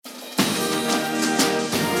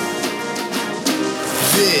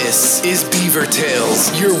This is Beaver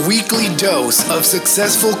Tales, your weekly dose of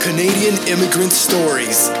successful Canadian immigrant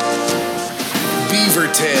stories. Beaver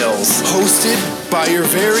Tales, hosted by your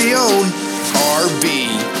very own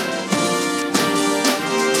RB.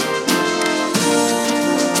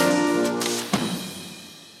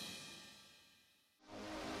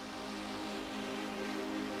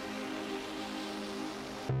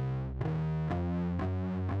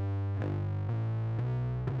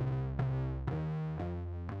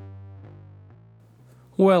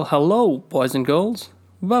 Well, hello, boys and girls.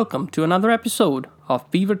 Welcome to another episode of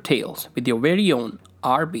Beaver Tales with your very own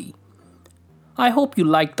RB. I hope you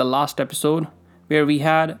liked the last episode where we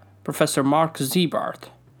had Professor Mark Zebarth.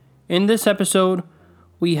 In this episode,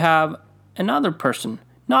 we have another person,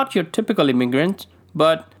 not your typical immigrant,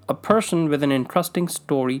 but a person with an interesting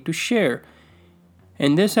story to share.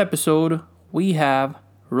 In this episode, we have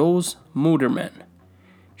Rose Muderman.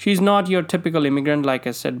 She's not your typical immigrant, like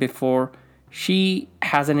I said before. She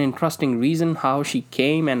has an interesting reason how she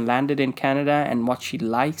came and landed in Canada and what she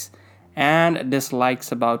likes and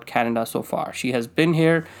dislikes about Canada so far. She has been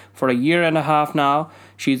here for a year and a half now.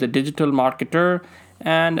 She's a digital marketer,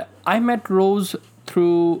 and I met Rose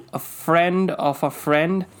through a friend of a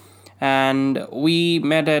friend, and we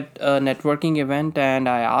met at a networking event, and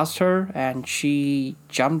I asked her, and she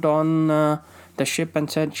jumped on the ship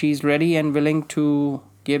and said she's ready and willing to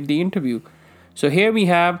give the interview. So here we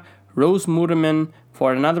have Rose Muderman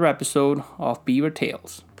for another episode of Beaver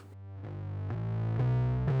Tales.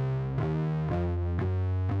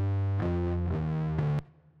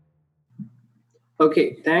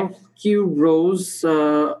 Okay, thank you, Rose,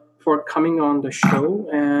 for coming on the show.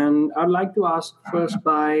 And I'd like to ask first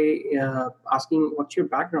by asking what's your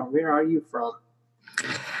background? Where are you from?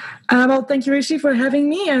 Well, thank you, Rishi, for having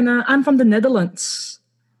me. And I'm from the Netherlands.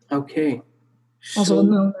 Okay. Also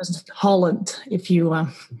known as Holland, if you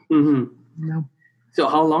know. So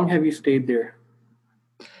how long have you stayed there?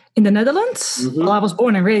 In the Netherlands? Mm-hmm. Well, I was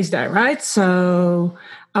born and raised there, right? So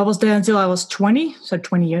I was there until I was 20, so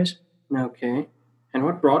 20 years. Okay. And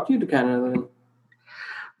what brought you to Canada then?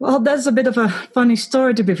 Well, that's a bit of a funny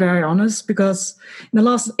story, to be very honest, because in the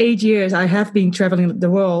last 8 years, I have been traveling the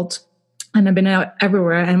world and I've been out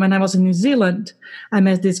everywhere. And when I was in New Zealand, I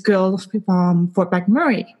met this girl from Fort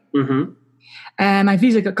McMurray. Mm-hmm. And my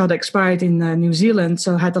visa got expired in New Zealand,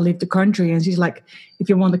 so I had to leave the country. And she's like, if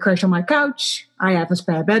you want to crash on my couch, I have a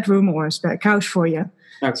spare bedroom or a spare couch for you.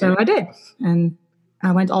 Okay. So I did. And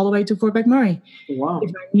I went all the way to Fort McMurray. Wow. If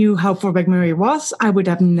I knew how Fort McMurray was, I would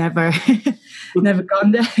have never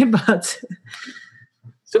gone there. But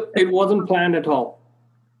So it wasn't planned at all?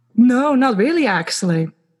 no, not really, actually.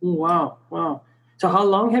 Wow. So how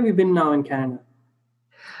long have you been now in Canada?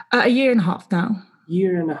 A year and a half now.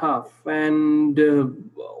 Year and a half. And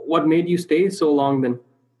what made you stay so long then?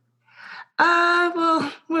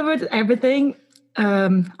 Well, with everything,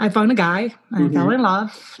 I found a guy. I fell in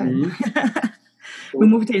love. And we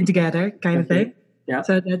moved in together, kind of thing. Yeah.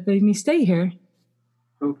 So that made me stay here.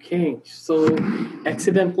 Okay. So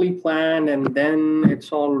accidentally planned and then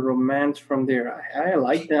it's all romance from there. I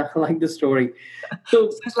like that. I like the story. So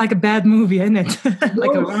It's like a bad movie, isn't it?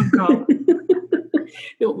 Like a rom-com.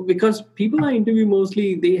 because people I interview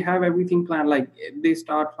mostly, they have everything planned. Like they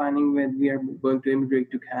start planning when we are going to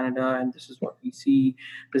immigrate to Canada, and this is what we see,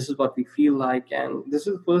 this is what we feel like, and this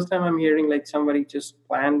is the first time I'm hearing like somebody just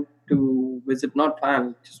planned to visit, not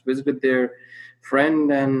planned, just visit with their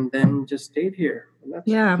friend and then just stayed here.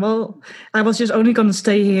 Yeah, well, I was just only going to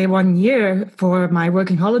stay here 1 year for my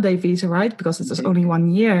working holiday visa, right? Because it's just only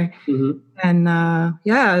 1 year. Mm-hmm. And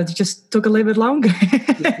it just took a little bit longer.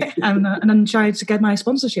 and I'm trying to get my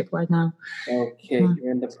sponsorship right now. Okay,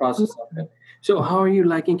 you're in the process of it. So how are you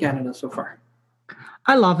liking Canada so far?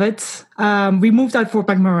 I love it. We moved out Fort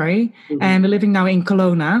McMurray and we're living now in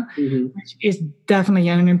Kelowna, which is definitely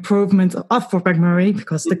an improvement of Fort McMurray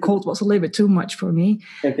because the cold was a little bit too much for me.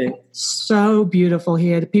 Okay. So beautiful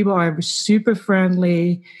here. The people are super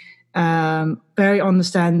friendly, very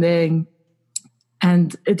understanding,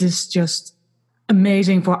 and it is just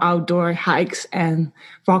amazing for outdoor hikes and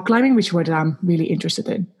rock climbing, which is what I'm really interested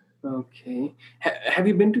in. Okay. Have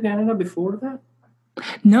you been to Canada before that?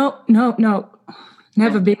 No.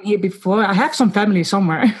 Never been here before. I have some family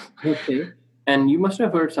somewhere. Okay. And you must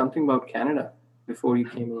have heard something about Canada before you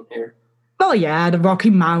came in here. Well, yeah, the Rocky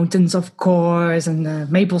Mountains, of course, and the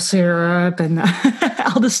maple syrup and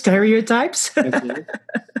all the stereotypes. Okay.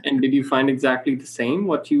 And did you find exactly the same,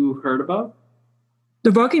 what you heard about?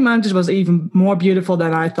 The Rocky Mountains was even more beautiful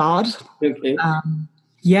than I thought. Okay.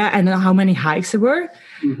 Yeah, and how many hikes there were.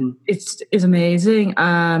 It's amazing.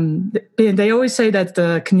 They always say that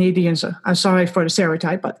the Canadians, I'm sorry for the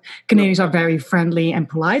stereotype, but Canadians are very friendly and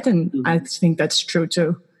polite, and I think that's true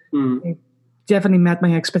too. It definitely met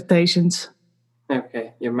my expectations.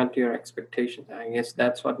 Okay, you met your expectations. I guess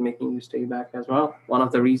that's what making you stay back as well. One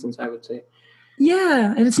of the reasons, I would say.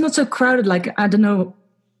 Yeah, and it's not so crowded. Like, I don't know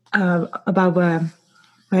about where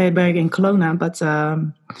in Kelowna, but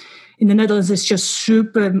in the Netherlands, it's just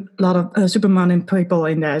super many people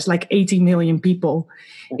in there. It's like 80 million people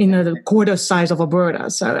in the quarter size of Alberta.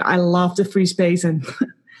 So I love the free space and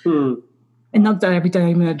and not that every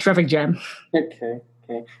time in a traffic jam. Okay.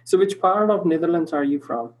 So which part of Netherlands are you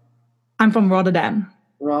from? I'm from Rotterdam.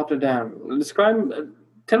 Rotterdam.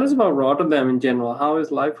 Tell us about Rotterdam in general. How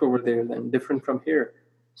is life over there then, different from here?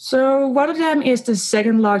 So Rotterdam is the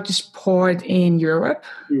second largest port in Europe,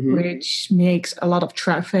 which makes a lot of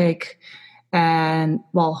traffic and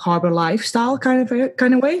harbor lifestyle kind of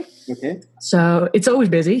way. Okay. So it's always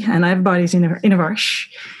busy and everybody's in a rush.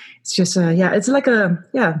 It's just it's like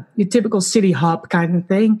your typical city hub kind of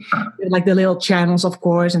thing, like the little channels, of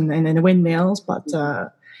course, and the windmills. But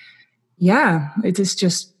it is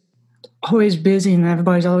just always busy and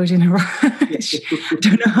everybody's always in a rush. I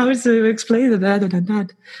don't know how to explain it other than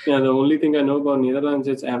that. Yeah, the only thing I know about Netherlands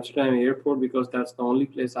is Amsterdam Airport, because that's the only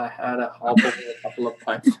place I had a hop over a couple of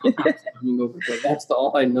times. Coming over there. That's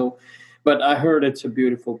all I know. But I heard it's a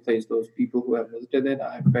beautiful place. Those people who have visited it,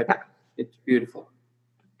 I bet it's beautiful.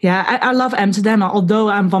 Yeah, I love Amsterdam. Although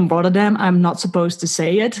I'm from Rotterdam, I'm not supposed to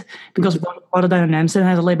say it because Rotterdam and Amsterdam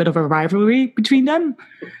has a little bit of a rivalry between them.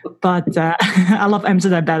 But I love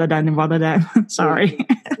Amsterdam better than Rotterdam. Sorry.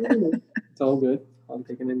 It's all good. I'm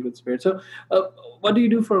taking in good spirit. So what do you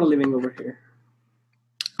do for a living over here?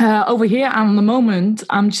 Over here, at the moment,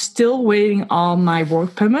 I'm still waiting on my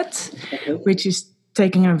work permit, which is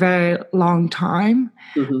taking a very long time.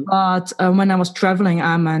 But when I was traveling,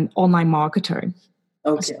 I'm an online marketer.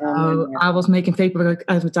 Okay. So I was making Facebook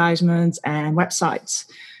advertisements and websites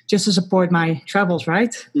just to support my travels,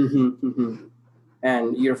 right?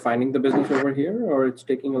 And you're finding the business over here, or it's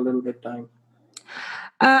taking a little bit of time?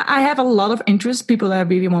 I have a lot of interest, people that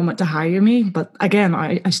really want to hire me. But again,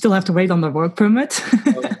 I still have to wait on the work permit.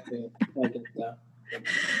 Okay. I get that.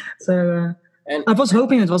 So I was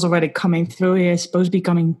hoping it was already coming through here. It's supposed to be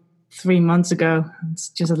coming 3 months ago. It's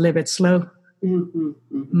just a little bit slow.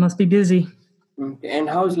 Must be busy. Okay. And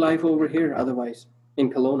how's life over here otherwise in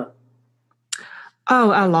Kelowna? Oh,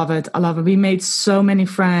 I love it. We made so many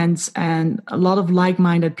friends and a lot of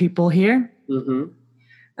like-minded people here.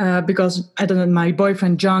 Because I don't know, my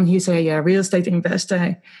boyfriend John, he's a real estate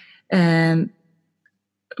investor, and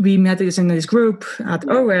we met in this group at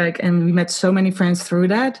OREG, and we met so many friends through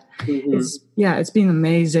that. It's been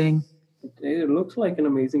amazing. It looks like an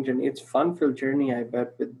amazing journey. It's a fun-filled journey, I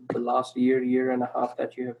bet, with the last year and a half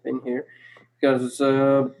that you have been here. Because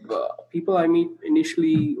people I meet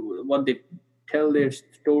initially, what they tell their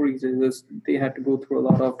stories is they had to go through a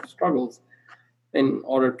lot of struggles in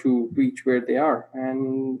order to reach where they are.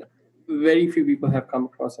 And very few people have come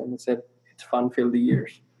across and said it's fun-filled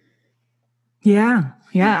years. Yeah,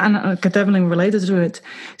 and I can definitely relate to it.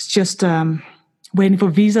 It's just waiting for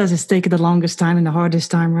visas is taking the longest time and the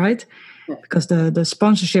hardest time, right? Yeah. Because the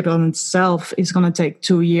sponsorship on itself is going to take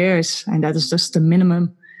 2 years, and that is just the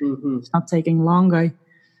minimum. It's not taking longer.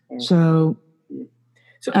 So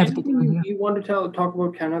anything you want to talk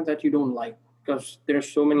about Canada that you don't like? Because there are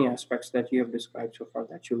so many aspects that you have described so far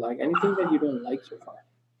that you like. Anything that you don't like so far?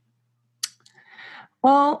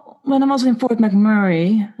 Well, when I was in Fort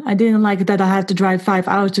McMurray, I didn't like that I had to drive 5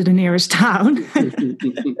 hours to the nearest town.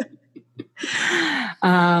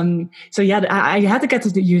 I had to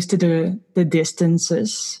get used to the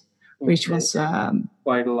distances, which was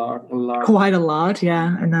quite a lot. Quite a lot,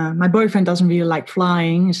 yeah. And my boyfriend doesn't really like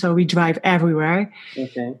flying, so we drive everywhere.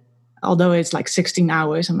 Okay. Although it's like 16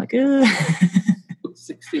 hours, I'm like,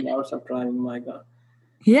 16 hours of driving, my God.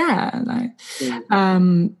 Yeah.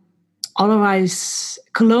 Otherwise,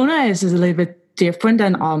 Kelowna is a little bit different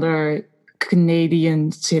than other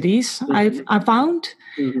Canadian cities I found.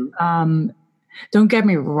 Don't get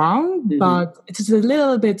me wrong, but it's a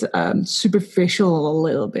little bit superficial,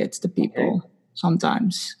 the people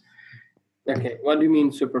sometimes. Okay, what do you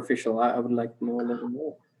mean superficial? I would like to know a little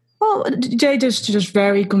more. Well, they're just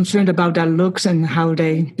very concerned about their looks and how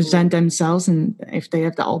they present themselves, and if they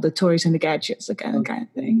have all the toys and the gadgets, kind of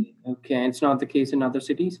thing. Okay, and it's not the case in other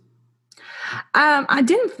cities? I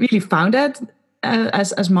didn't really find that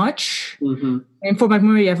as much. In Fort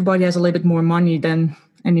McMurray, everybody has a little bit more money than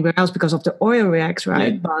anywhere else because of the oil rigs,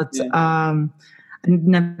 right? Yeah. But I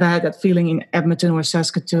never had that feeling in Edmonton or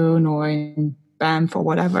Saskatoon or in Banff or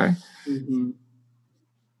whatever. Mm-hmm.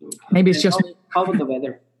 Maybe it's just how about the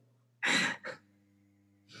weather?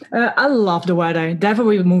 I love the weather.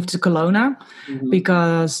 Definitely we moved to Kelowna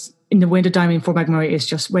because in the wintertime in Fort McMurray is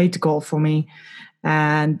just way too cold for me.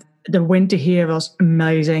 And the winter here was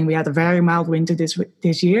amazing. We had a very mild winter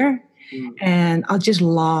this year. And I just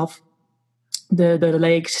love the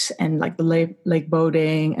lakes and like the lake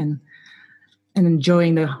boating and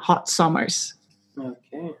enjoying the hot summers.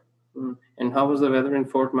 Okay. And how was the weather in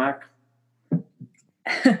Fort Mac?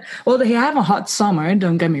 Well, they have a hot summer,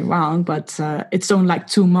 don't get me wrong, but it's only like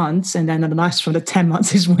 2 months, and then the rest from the 10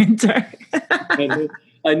 months is winter.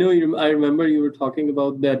 I know. I remember you were talking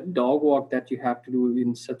about that dog walk that you have to do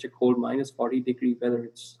in such a cold -40-degree weather.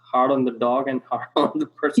 It's hard on the dog and hard on the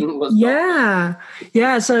person who was. Yeah.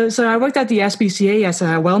 So I worked at the SPCA as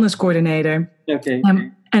a wellness coordinator. Okay.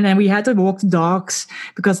 And then we had to walk the dogs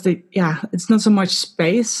because it's not so much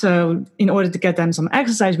space. So in order to get them some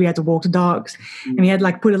exercise, we had to walk the dogs. And we had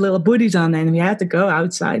like put a little booties on and we had to go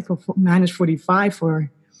outside for -45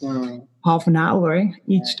 for half an hour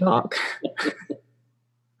each dog.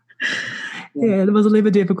 Yeah, it was a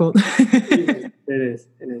little bit difficult. It is,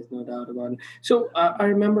 no doubt about it. So I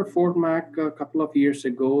remember Fort Mac a couple of years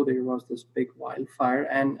ago, there was this big wildfire.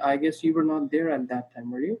 And I guess you were not there at that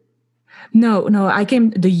time, were you? No, I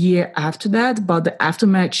came the year after that, but the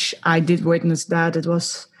aftermath, I did witness that. It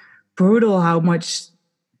was brutal how much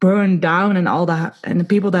burned down and the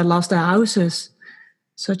people that lost their houses.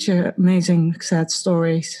 Such amazing, sad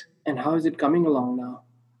stories. And how is it coming along now?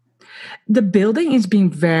 The building is being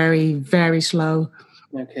very, very slow.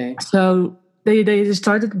 Okay. So they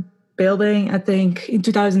started building, I think, in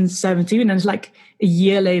 2017, and it's like a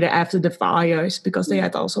year later after the fires because they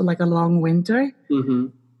had also like a long winter. Mm-hmm.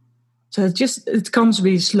 So it comes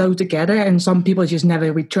really slow together, and some people just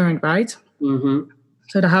never returned, right? Mm-hmm.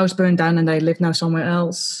 So the house burned down, and they live now somewhere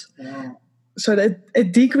else. Yeah. So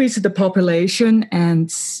it decreases the population, and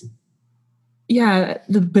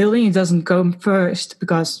the building doesn't go first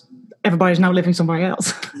because everybody's now living somewhere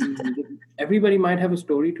else. Everybody might have a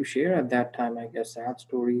story to share at that time, I guess, sad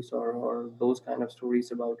stories or those kind of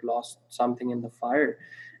stories about lost something in the fire.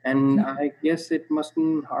 And I guess it must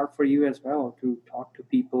be hard for you as well to talk to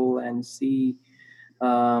people and see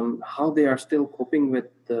how they are still coping with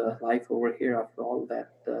life over here after all that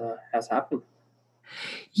has happened.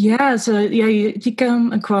 Yeah, so you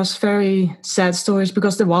come across very sad stories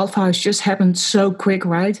because the wildfires just happened so quick,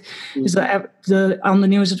 right? So on the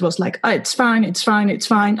news it was like, oh, it's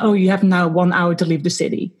fine. Oh, you have now 1 hour to leave the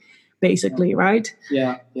city, basically, right?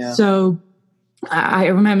 Yeah. So I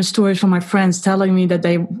remember stories from my friends telling me that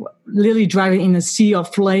they literally driving in a sea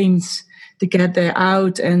of flames to get there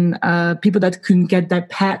out, and people that couldn't get their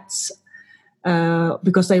pets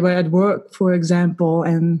because they were at work, for example,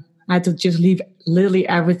 and had to just leave literally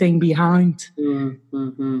everything behind,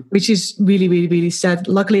 which is really, really, really sad.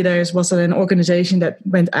 Luckily, there was an organization that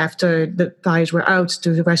went after the fires were out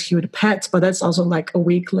to rescue the pets, but that's also like a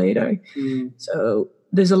week later. So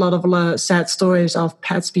there's a lot of sad stories of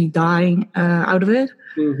pets being dying out of it.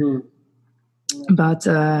 But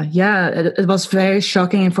it was very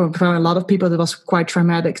shocking, and for a lot of people, it was quite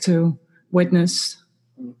traumatic to witness.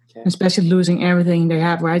 Okay. Especially losing everything they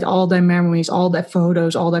have, right? All their memories, all their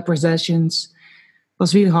photos, all their possessions. It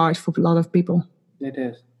was really hard for a lot of people. It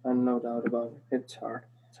is, and no doubt about it. It's hard.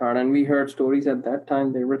 And we heard stories at that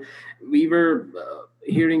time. We were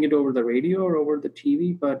hearing it over the radio or over the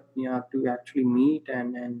TV, but to actually meet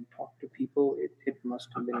and talk to people, it must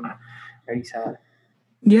have been very sad.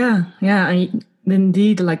 Yeah.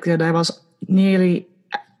 Indeed, like there was nearly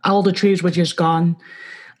all the trees were just gone.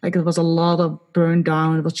 Like it was a lot of burned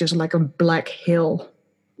down. It was just like a black hill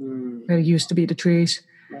where it used to be the trees.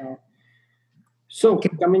 Wow. So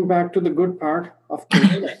coming back to the good part of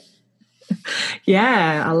Kelowna.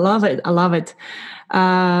 Yeah, I love it.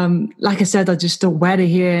 Like I said, just the weather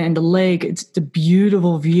here and the lake. It's the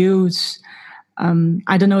beautiful views.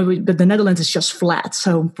 I don't know, but the Netherlands is just flat.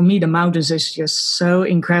 So for me, the mountains is just so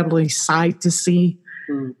incredibly sight to see.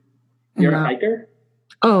 You're a hiker?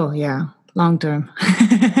 Oh, yeah. Long term.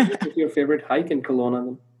 What's your favorite hike in Kelowna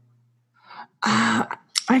then?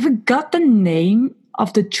 I forgot the name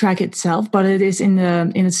of the track itself, but it is in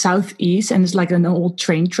the southeast, and it's like an old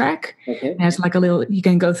train track. Okay. And it's like you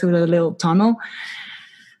can go through the little tunnel.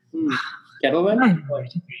 Kettlewan?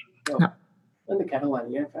 No. And the Kettlewan,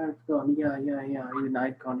 yeah. Even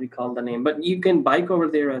I can't recall the name, but you can bike over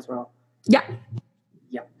there as well. Yeah.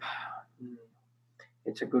 Yep.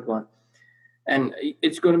 It's a good one. And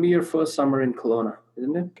it's going to be your first summer in Kelowna,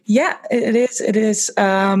 isn't it? Yeah, it is.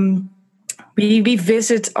 We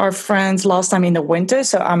visit our friends last time in the winter,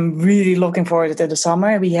 so I'm really looking forward to the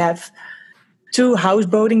summer. We have 2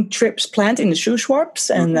 houseboating trips planned in the Shuswarps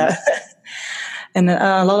and and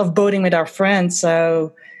a lot of boating with our friends.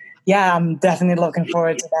 So yeah, I'm definitely looking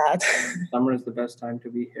forward to that. Summer is the best time to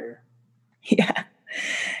be here.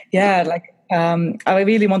 Yeah. Like I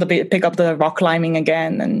really want to pick up the rock climbing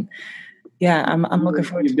again, and yeah, I'm looking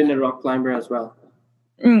forward. You've been a rock climber as well.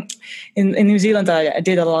 In New Zealand, I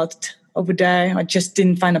did a lot over there. I just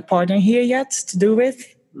didn't find a partner here yet to do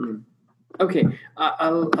with. Okay,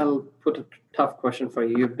 I'll put a tough question for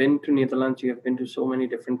you. You've been to Netherlands. You have been to so many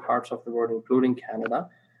different parts of the world, including Canada.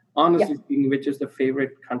 Honestly speaking, which is the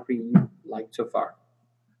favorite country you liked so far?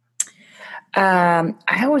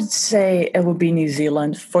 I would say it would be New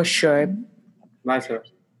Zealand for sure. Nicer.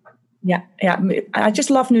 Yeah. I just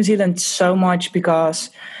love New Zealand so much because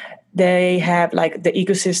they have like the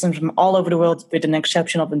ecosystems from all over the world, with an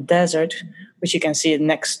exception of the desert, which you can see in the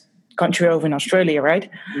next country over in Australia, right?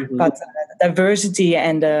 But the diversity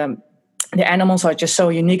and the animals are just so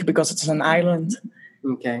unique because it's an island.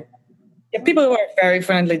 Okay. Yeah, people were very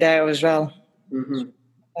friendly there as well.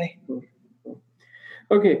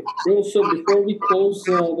 Okay, Rose, so before we close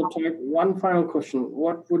the talk, one final question.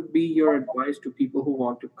 What would be your advice to people who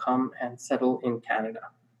want to come and settle in Canada?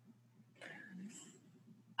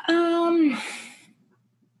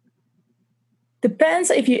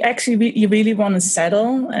 Depends if you actually you really want to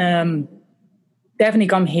settle. Definitely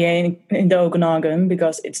come here in the Okanagan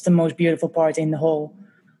because it's the most beautiful part in the whole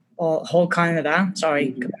Canada.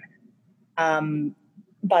 Sorry.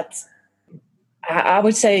 But I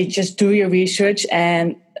would say just do your research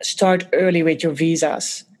and start early with your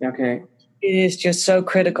visas. Okay. It is just so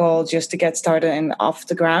critical just to get started and off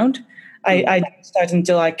the ground. I didn't start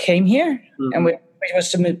until I came here, and which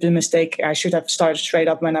was the mistake. I should have started straight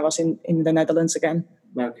up when I was in the Netherlands again.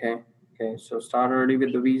 Okay. So start early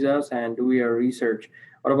with the visas and do your research.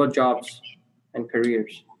 What about jobs and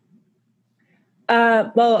careers?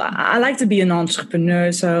 Well, I like to be an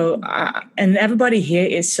entrepreneur, so and everybody here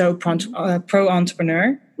is so pro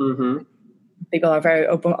entrepreneur. People are very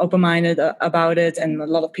open-minded about it, and a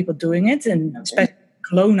lot of people doing it, and especially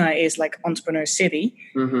Kelowna is like entrepreneur city.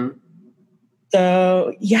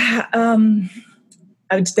 So yeah,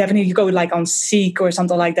 I would definitely go like on Seek or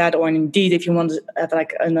something like that, or on Indeed if you want to have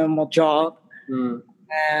like a normal job,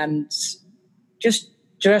 and just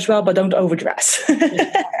dress well, but don't overdress.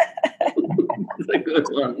 That's a good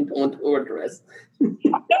one. Don't overdress.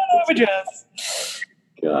 Don't overdress.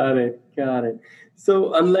 Got it.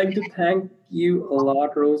 So I'd like to thank you a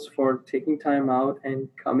lot, Rose, for taking time out and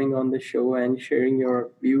coming on the show and sharing your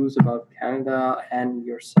views about Canada and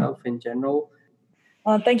yourself in general.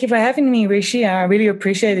 Well, thank you for having me, Rishi. I really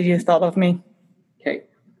appreciate that you thought of me. Okay.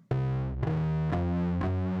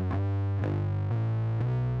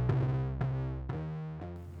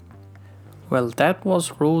 Well, that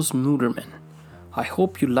was Rose Muderman. I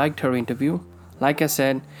hope you liked her interview. Like I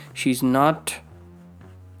said, she's not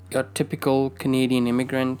your typical Canadian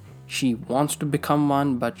immigrant. She wants to become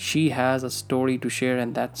one, but she has a story to share,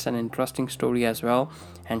 and that's an interesting story as well.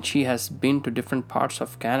 And she has been to different parts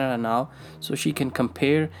of Canada now, so she can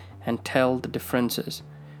compare and tell the differences.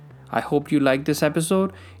 I hope you like this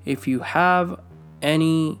episode. If you have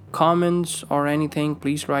any comments or anything,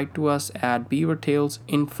 please write to us at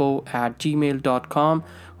beavertalesinfo@gmail.com.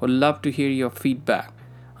 Would love to hear your feedback.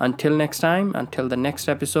 Until next time, until the next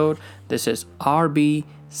episode, this is RB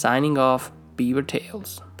signing off. Beaver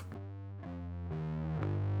Tales.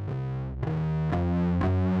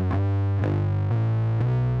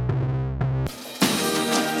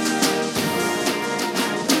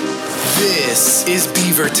 This is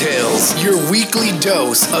Beaver Tales, your weekly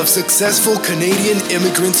dose of successful Canadian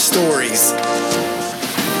immigrant stories.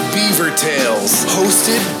 Beaver Tales,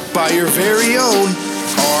 hosted by your very own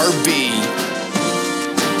RB.